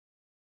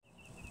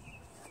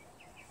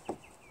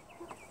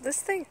This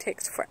thing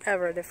takes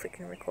forever to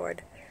freaking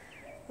record.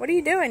 What are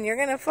you doing? You're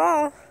gonna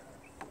fall.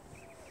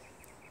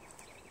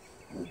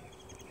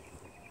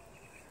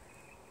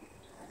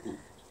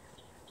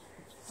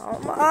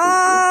 Oh!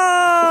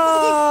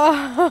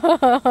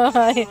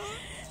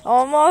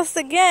 Almost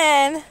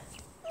again.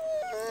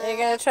 Are you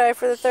gonna try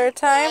for the third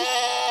time?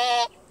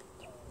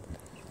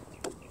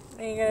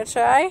 Are you gonna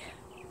try?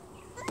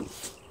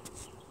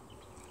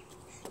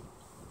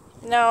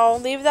 No,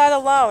 leave that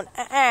alone.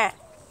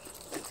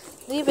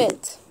 Leave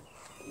it.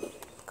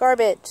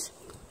 Garbage.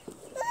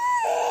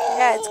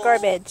 Yeah, it's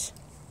garbage.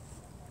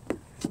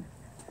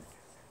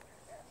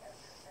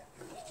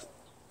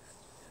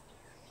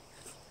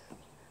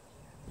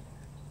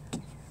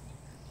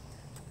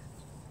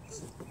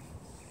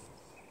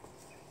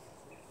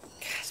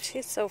 God,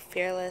 she's so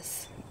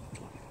fearless.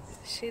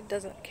 She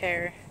doesn't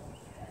care.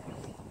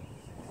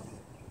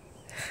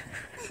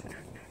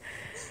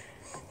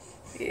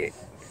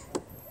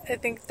 I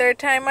think third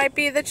time might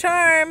be the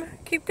charm.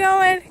 Keep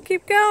going.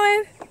 Keep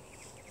going.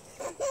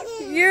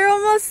 You're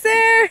almost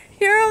there.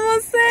 You're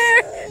almost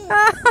there.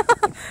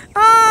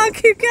 Oh,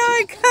 keep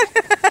going.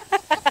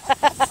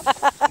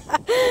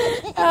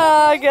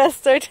 Oh, I guess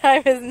third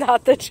time is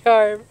not the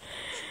charm.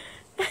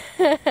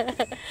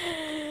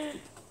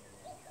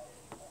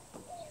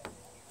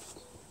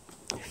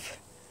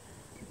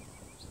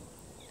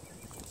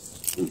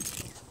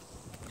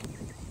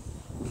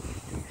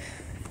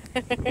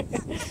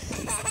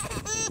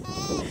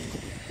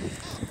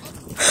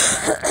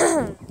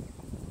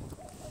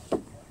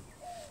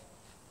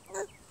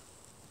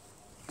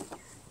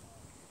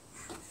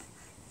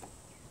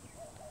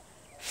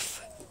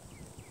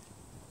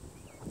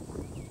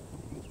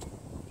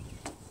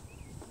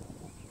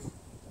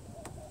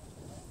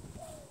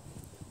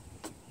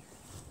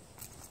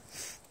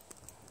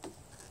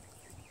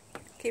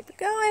 Keep it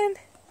going.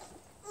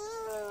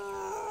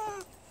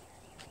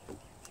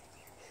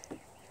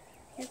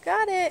 You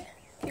got it.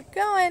 Keep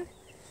going.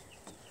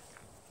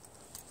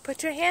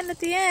 Put your hand at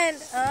the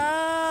end.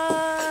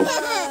 Oh.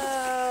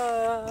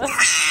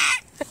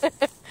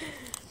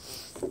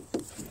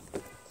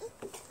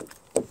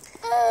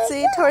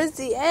 See, towards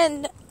the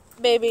end,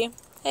 baby.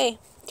 Hey,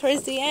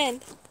 towards the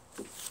end.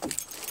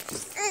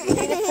 You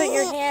need to put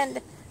your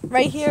hand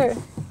right here.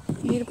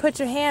 You need to put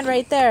your hand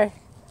right there.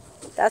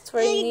 That's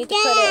where you need to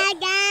put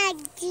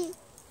it.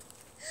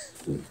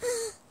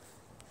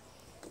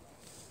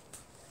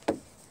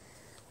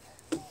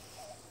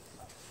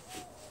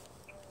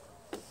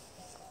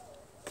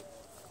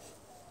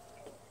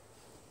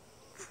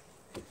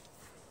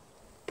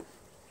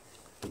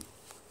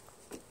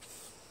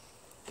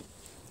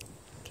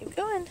 Keep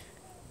going.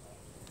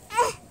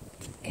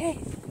 Okay.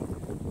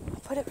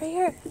 Put it right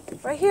here.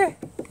 Right here.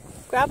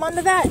 Grab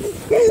onto that.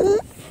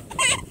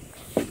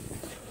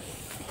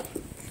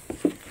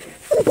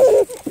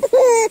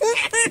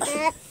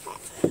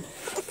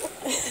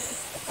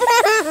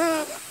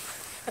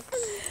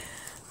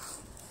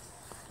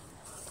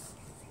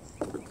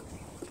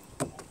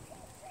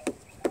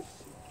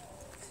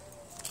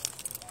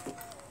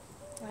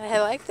 I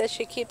like that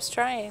she keeps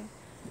trying.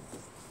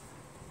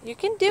 You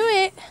can do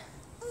it.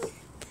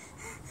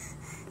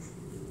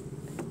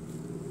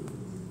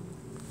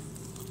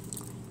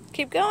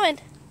 Keep going.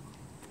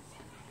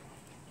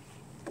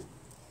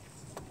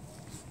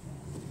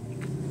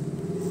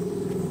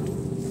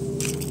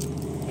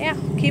 Yeah,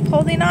 keep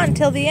holding on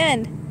till the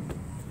end.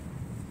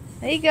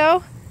 There you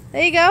go.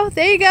 There you go.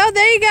 There you go.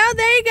 There you go.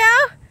 There you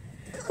go.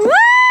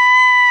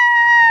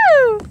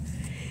 Woo!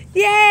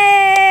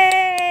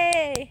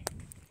 Yay!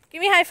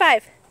 Give me a high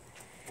five.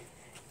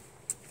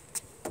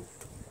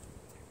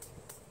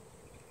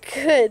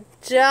 Good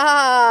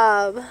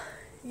job.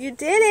 You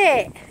did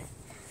it.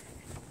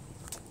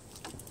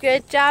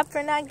 Good job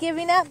for not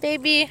giving up,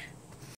 baby.